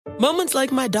Moments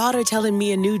like my daughter telling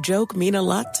me a new joke mean a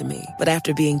lot to me. But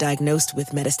after being diagnosed with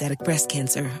metastatic breast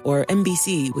cancer, or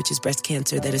MBC, which is breast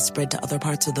cancer that is spread to other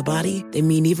parts of the body, they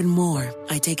mean even more.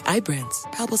 I take Ibrance,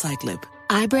 palbociclib.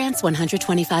 Ibrance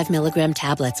 125 milligram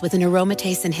tablets with an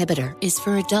aromatase inhibitor is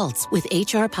for adults with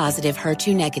HR-positive,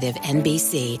 HER2-negative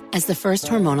MBC as the first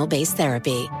hormonal-based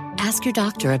therapy. Ask your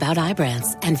doctor about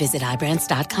Ibrance and visit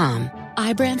Ibrance.com.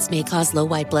 Ibrance may cause low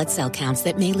white blood cell counts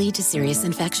that may lead to serious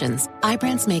infections.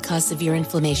 Ibrance may cause severe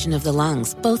inflammation of the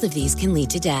lungs. Both of these can lead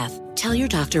to death. Tell your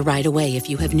doctor right away if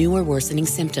you have new or worsening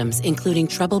symptoms, including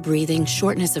trouble breathing,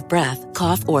 shortness of breath,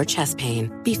 cough, or chest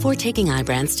pain. Before taking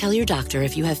Ibrance, tell your doctor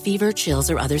if you have fever, chills,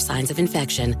 or other signs of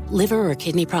infection, liver or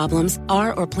kidney problems,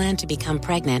 are or plan to become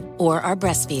pregnant, or are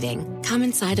breastfeeding.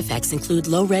 Common side effects include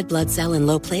low red blood cell and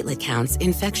low platelet counts,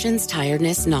 infections,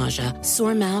 tiredness, nausea,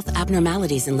 sore mouth,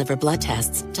 abnormalities in liver blood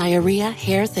tests, diarrhea,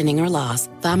 hair thinning or loss,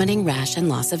 vomiting, rash, and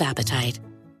loss of appetite.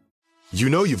 You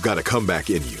know you've got a comeback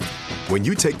in you. When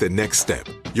you take the next step,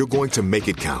 you're going to make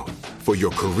it count. For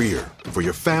your career, for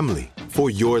your family, for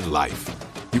your life.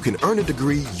 You can earn a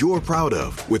degree you're proud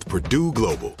of with Purdue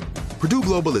Global. Purdue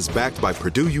Global is backed by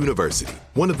Purdue University,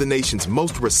 one of the nation's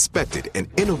most respected and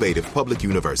innovative public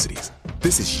universities.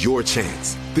 This is your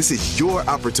chance. This is your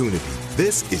opportunity.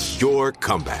 This is your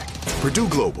comeback. Purdue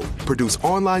Global, Purdue's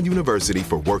online university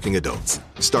for working adults.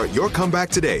 Start your comeback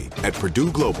today at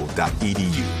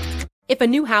purdueglobal.edu. If a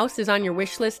new house is on your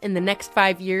wish list in the next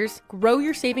 5 years, grow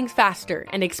your savings faster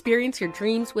and experience your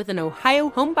dreams with an Ohio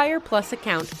Homebuyer Plus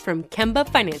account from Kemba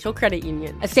Financial Credit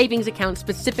Union. A savings account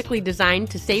specifically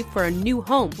designed to save for a new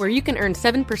home where you can earn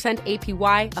 7%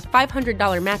 APY, a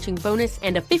 $500 matching bonus,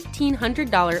 and a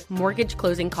 $1,500 mortgage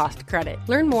closing cost credit.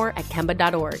 Learn more at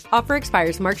Kemba.org. Offer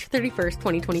expires March 31st,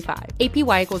 2025.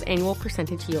 APY equals annual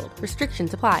percentage yield.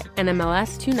 Restrictions apply.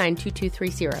 NMLS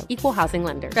 292230. Equal housing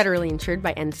lender. Federally insured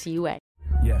by NCUA.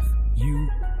 Yes, you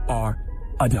are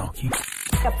a donkey.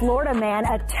 A Florida man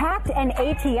attacked an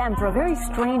ATM for a very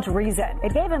strange reason.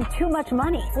 It gave him too much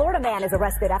money. Florida man is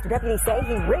arrested after deputies say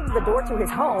he rigged the door to his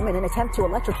home in an attempt to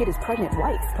electrocute his pregnant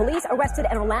wife. Police arrested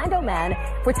an Orlando man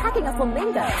for attacking a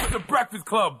flamingo. It's the Breakfast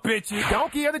Club, bitches.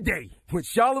 Donkey of the day with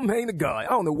Charlamagne the God. I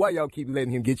don't know why y'all keep letting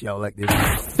him get y'all like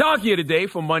this. Donkey of the day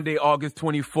for Monday, August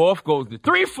 24th goes to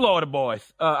 3 Florida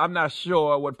boys. I'm not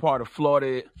sure what part of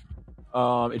Florida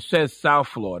it says South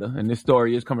Florida, and this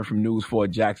story is coming from News 4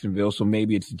 Jacksonville, so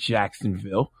maybe it's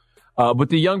Jacksonville. But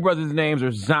the young brothers' names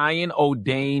are Zion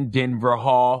O'Dane Denver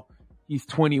Hall. He's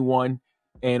 21,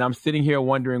 and I'm sitting here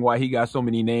wondering why he got so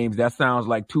many names. That sounds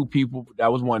like 2 people.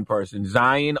 That was 1 person.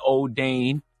 Zion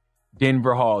O'Dane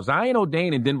Denver Hall. Zion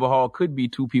O'Dane and Denver Hall could be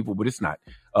 2 people, but it's not.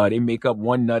 They make up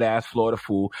one nut-ass Florida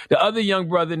fool. The other young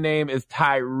brother name is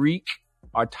Tyreek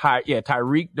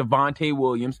Devontae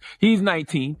Williams. He's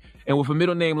 19, and with a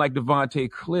middle name like Devontae,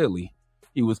 clearly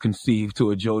he was conceived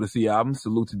to a Jodeci album.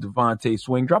 Salute to Devontae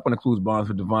Swing. Drop on the clues bonds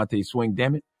for Devontae Swing,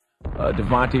 damn it.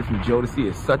 Devontae from Jodeci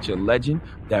is such a legend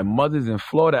that mothers in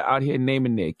Florida out here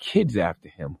naming their kids after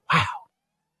him. Wow.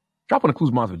 Drop on the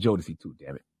clues bonds for Jodeci too,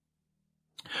 damn it.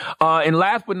 And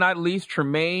last but not least,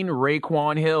 Tremaine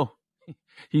Raekwon Hill.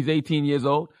 He's 18 years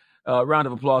old. Round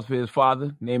of applause for his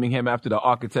father, naming him after the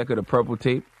architect of the Purple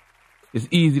Tape. It's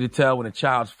easy to tell when a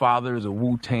child's father is a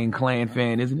Wu-Tang Clan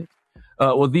fan, isn't it?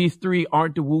 Well, these 3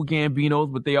 aren't the Wu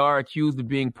Gambinos, but they are accused of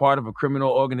being part of a criminal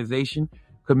organization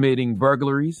committing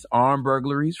burglaries, armed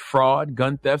burglaries, fraud,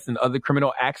 gun thefts, and other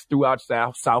criminal acts throughout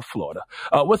South Florida.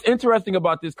 What's interesting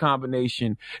about this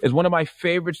combination is one of my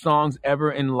favorite songs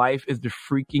ever in life is the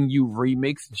Freaking You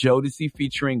remix, Jodeci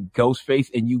featuring Ghostface,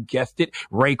 and you guessed it,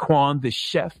 Raekwon the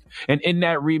Chef. And in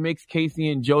that remix, Casey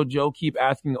and JoJo keep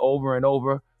asking over and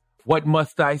over, what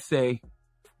must I say?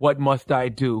 What must I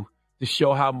do to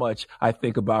show how much I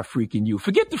think about freaking you?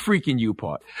 Forget the freaking you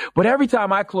part. But every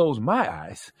time I close my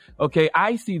eyes, okay,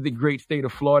 I see the great state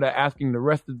of Florida asking the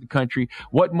rest of the country,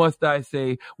 what must I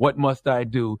say? What must I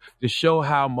do to show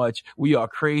how much we are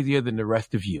crazier than the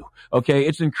rest of you? Okay,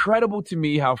 it's incredible to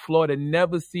me how Florida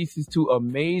never ceases to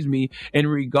amaze me in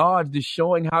regards to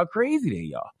showing how crazy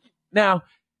they are. Now,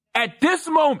 at this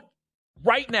moment,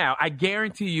 right now, I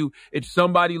guarantee you it's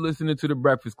somebody listening to The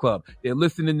Breakfast Club. They're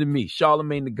listening to me,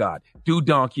 Charlamagne the God, do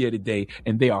Donkey of the Day,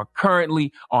 and they are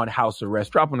currently on house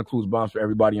arrest. Drop on the clues bombs for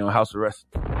everybody on house arrest.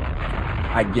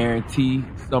 I guarantee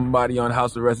somebody on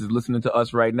house arrest is listening to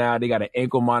us right now. They got an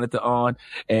ankle monitor on,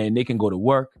 and they can go to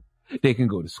work. They can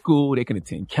go to school. They can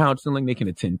attend counseling. They can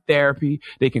attend therapy.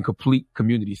 They can complete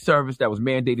community service that was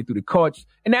mandated through the courts,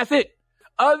 and that's it.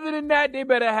 Other than that, they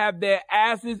better have their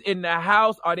asses in the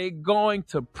house or they going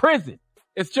to prison.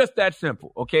 It's just that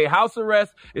simple, okay? House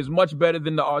arrest is much better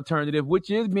than the alternative, which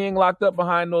is being locked up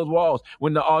behind those walls.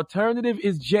 When the alternative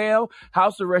is jail,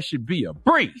 house arrest should be a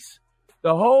breeze.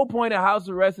 The whole point of house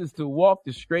arrest is to walk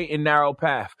the straight and narrow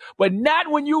path, but not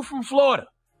when you from Florida.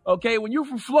 Okay, when you're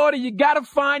from Florida, you got to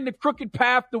find the crooked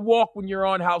path to walk when you're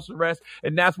on house arrest.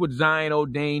 And that's what Zion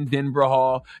O'Dane, Denver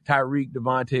Hall, Tyreek,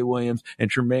 Devontae Williams,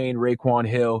 and Tremaine Raekwon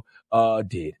Hill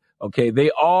did. Okay, they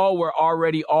all were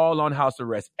already all on house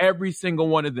arrest. Every single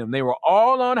one of them. They were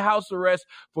all on house arrest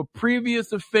for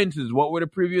previous offenses. What were the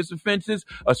previous offenses?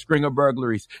 A string of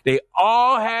burglaries. They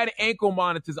all had ankle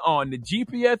monitors on, the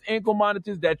GPS ankle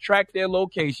monitors that track their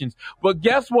locations. But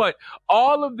guess what?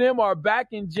 All of them are back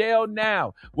in jail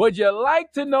now. Would you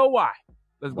like to know why?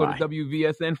 Let's go to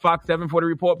WVSN Fox 7 for the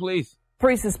report, please.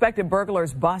 3 suspected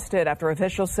burglars busted after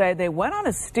officials say they went on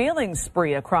a stealing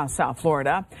spree across South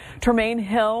Florida. Tremaine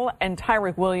Hill and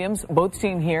Tyreek Williams, both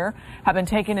seen here, have been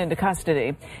taken into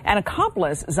custody. An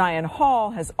accomplice, Zion Hall,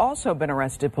 has also been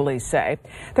arrested, police say.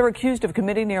 They're accused of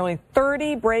committing nearly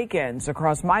 30 break-ins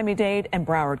across Miami-Dade and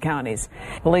Broward counties.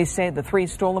 Police say the 3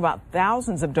 stole about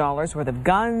thousands of dollars worth of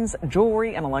guns,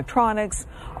 jewelry, and electronics,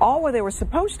 all where they were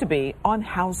supposed to be on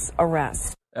house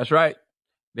arrest. That's right.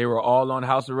 They were all on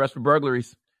house arrest for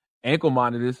burglaries, ankle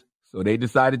monitors. So they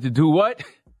decided to do what?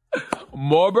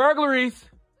 More burglaries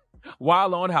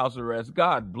while on house arrest.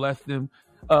 God bless them.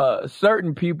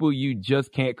 Certain people you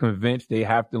just can't convince. They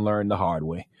have to learn the hard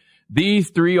way. These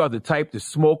 3 are the type to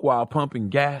smoke while pumping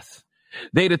gas.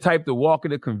 They the type to walk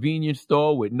in a convenience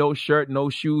store with no shirt, no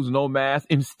shoes, no mask,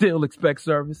 and still expect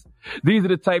service. These are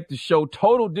the type to show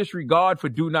total disregard for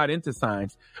do not enter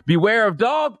signs. Beware of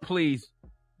dog, please.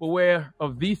 Beware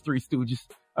of these 3 stooges.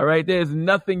 All right. There's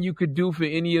nothing you could do for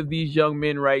any of these young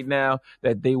men right now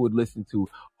that they would listen to.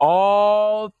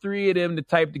 All 3 of them, the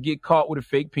type to get caught with a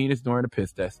fake penis during a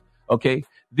piss test. OK,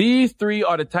 these 3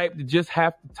 are the type to just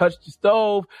have to touch the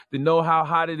stove to know how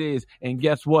hot it is. And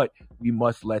guess what? We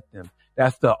must let them.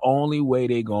 That's the only way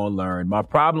they're going to learn. My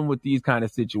problem with these kind of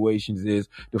situations is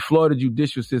the Florida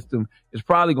judicial system is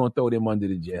probably going to throw them under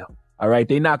the jail. All right.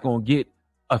 They're not going to get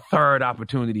a third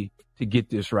opportunity to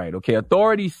get this right. Okay.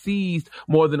 Authorities seized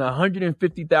more than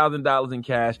 $150,000 in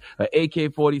cash, an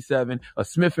AK-47, a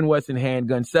Smith & Wesson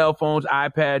handgun, cell phones,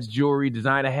 iPads, jewelry,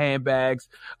 designer handbags,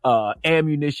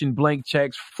 ammunition, blank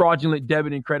checks, fraudulent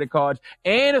debit and credit cards,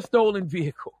 and a stolen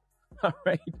vehicle. All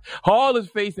right. Hall is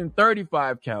facing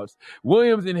 35 counts.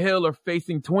 Williams and Hill are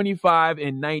facing 25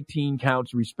 and 19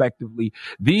 counts, respectively.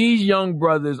 These young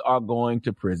brothers are going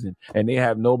to prison, and they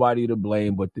have nobody to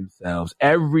blame but themselves.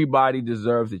 Everybody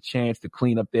deserves a chance to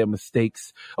clean up their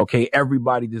mistakes. Okay.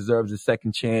 Everybody deserves a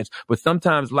second chance, but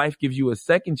sometimes life gives you a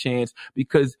second chance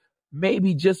because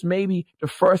maybe, just maybe, the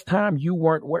first time you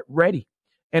weren't ready.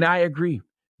 And I agree.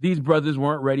 These brothers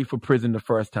weren't ready for prison the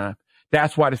first time.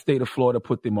 That's why the state of Florida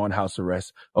put them on house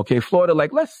arrest. Okay, Florida,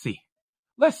 like, let's see.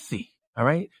 All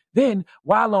right. Then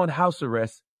while on house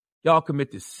arrest, y'all commit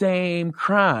the same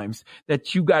crimes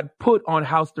that you got put on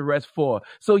house arrest for.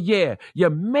 So yeah, you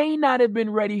may not have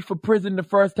been ready for prison the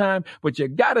first time, but you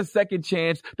got a second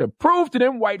chance to prove to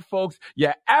them white folks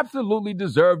you absolutely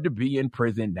deserve to be in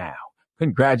prison now.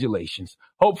 Congratulations.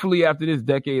 Hopefully after this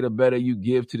decade or better you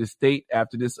give to the state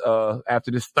after this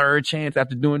third chance,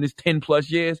 after doing this 10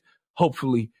 plus years,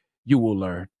 hopefully you will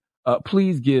learn.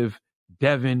 Please give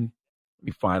Devin, let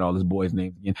me find all his boys'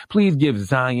 names again. Please give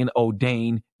Zion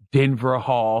O'Dane, Denver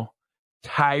Hall,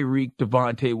 Tyreek,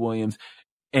 Devontae Williams,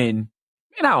 and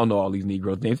I don't know all these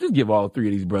Negroes' names. Just give all 3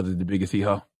 of these brothers the biggest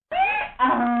hee-haw.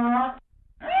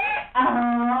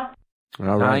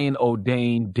 All right. Zion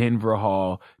O'Dane, Denver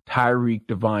Hall, Tyreek,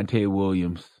 Devontae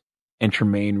Williams, and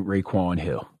Tremaine Raekwon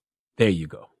Hill. There you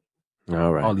go.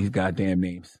 All right. All these goddamn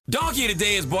names. Donkey of the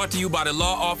Day is brought to you by the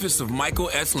law office of Michael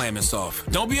S.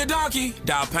 Lamonsoff. Don't be a donkey.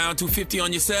 Dial pound 250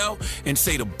 on your cell and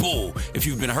say the bull if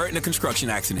you've been hurt in a construction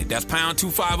accident. That's pound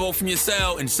 250 from your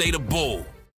cell and say the bull.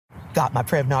 Got my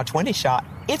Prevnar 20 shot.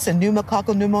 It's a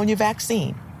pneumococcal pneumonia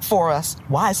vaccine. For us,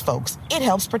 wise folks, it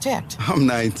helps protect. I'm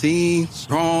 19,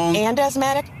 strong. And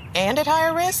asthmatic, and at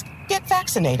higher risk. Get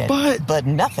vaccinated. But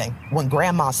nothing when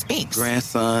grandma speaks.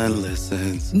 Grandson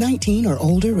listens. 19 or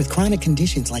older with chronic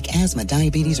conditions like asthma,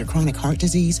 diabetes, or chronic heart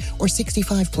disease, or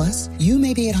 65 plus, you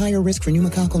may be at higher risk for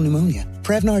pneumococcal pneumonia.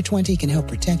 Prevnar 20 can help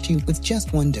protect you with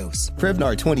just one dose.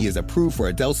 Prevnar 20 is approved for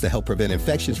adults to help prevent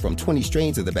infections from 20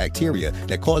 strains of the bacteria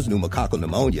that cause pneumococcal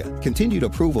pneumonia. Continued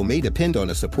approval may depend on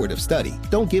a supportive study.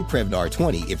 Don't give Prevnar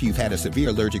 20 if you've had a severe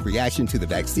allergic reaction to the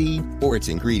vaccine or its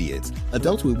ingredients.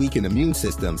 Adults with weakened immune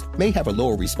systems may have a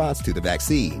lower response to the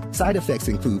vaccine. Side effects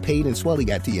include pain and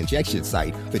swelling at the injection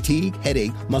site, fatigue,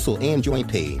 headache, muscle, and joint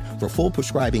pain. For full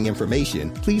prescribing information,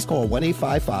 please call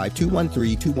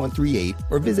 1-855-213-2138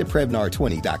 or visit Prevnar20.com.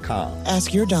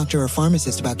 Ask your doctor or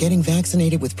pharmacist about getting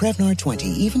vaccinated with Prevnar 20,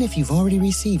 even if you've already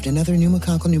received another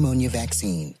pneumococcal pneumonia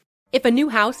vaccine. If a new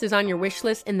house is on your wish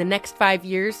list in the next 5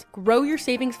 years, grow your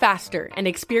savings faster and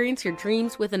experience your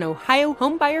dreams with an Ohio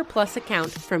Homebuyer Plus account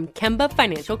from Kemba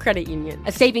Financial Credit Union.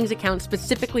 A savings account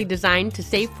specifically designed to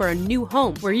save for a new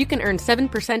home where you can earn 7%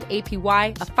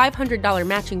 APY, a $500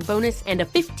 matching bonus, and a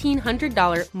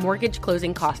 $1,500 mortgage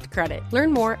closing cost credit.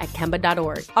 Learn more at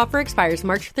Kemba.org. Offer expires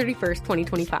March 31st,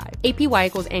 2025. APY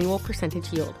equals annual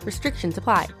percentage yield. Restrictions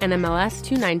apply. NMLS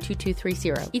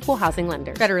 292230. Equal housing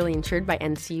lender. Federally insured by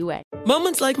NCUA.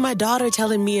 Moments like my daughter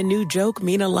telling me a new joke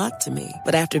mean a lot to me.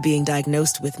 But after being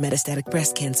diagnosed with metastatic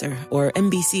breast cancer, or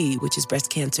MBC, which is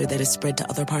breast cancer that is spread to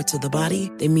other parts of the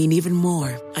body, they mean even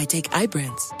more. I take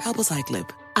Ibrance, palbociclib.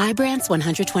 Ibrance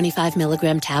 125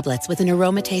 milligram tablets with an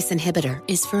aromatase inhibitor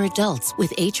is for adults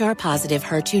with HR-positive,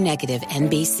 HER2-negative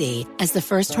NBC as the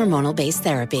first hormonal-based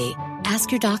therapy.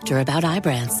 Ask your doctor about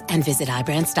Ibrance and visit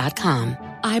Ibrance.com.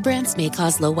 Ibrance may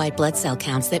cause low white blood cell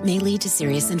counts that may lead to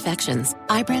serious infections.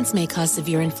 Ibrance may cause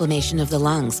severe inflammation of the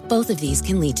lungs. Both of these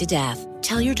can lead to death.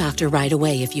 Tell your doctor right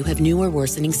away if you have new or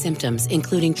worsening symptoms,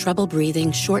 including trouble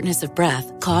breathing, shortness of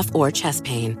breath, cough, or chest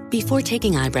pain. Before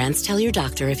taking Ibrance, tell your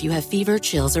doctor if you have fever,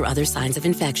 chills, or other signs of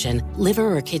infection,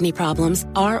 liver or kidney problems,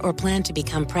 are or plan to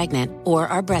become pregnant, or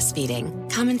are breastfeeding.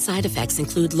 Common side effects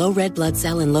include low red blood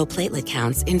cell and low platelet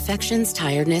counts, infections,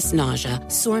 tiredness, nausea,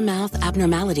 sore mouth,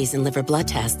 abnormalities in liver blood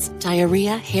tests,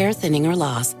 diarrhea, hair thinning or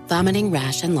loss, vomiting,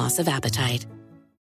 rash, and loss of appetite.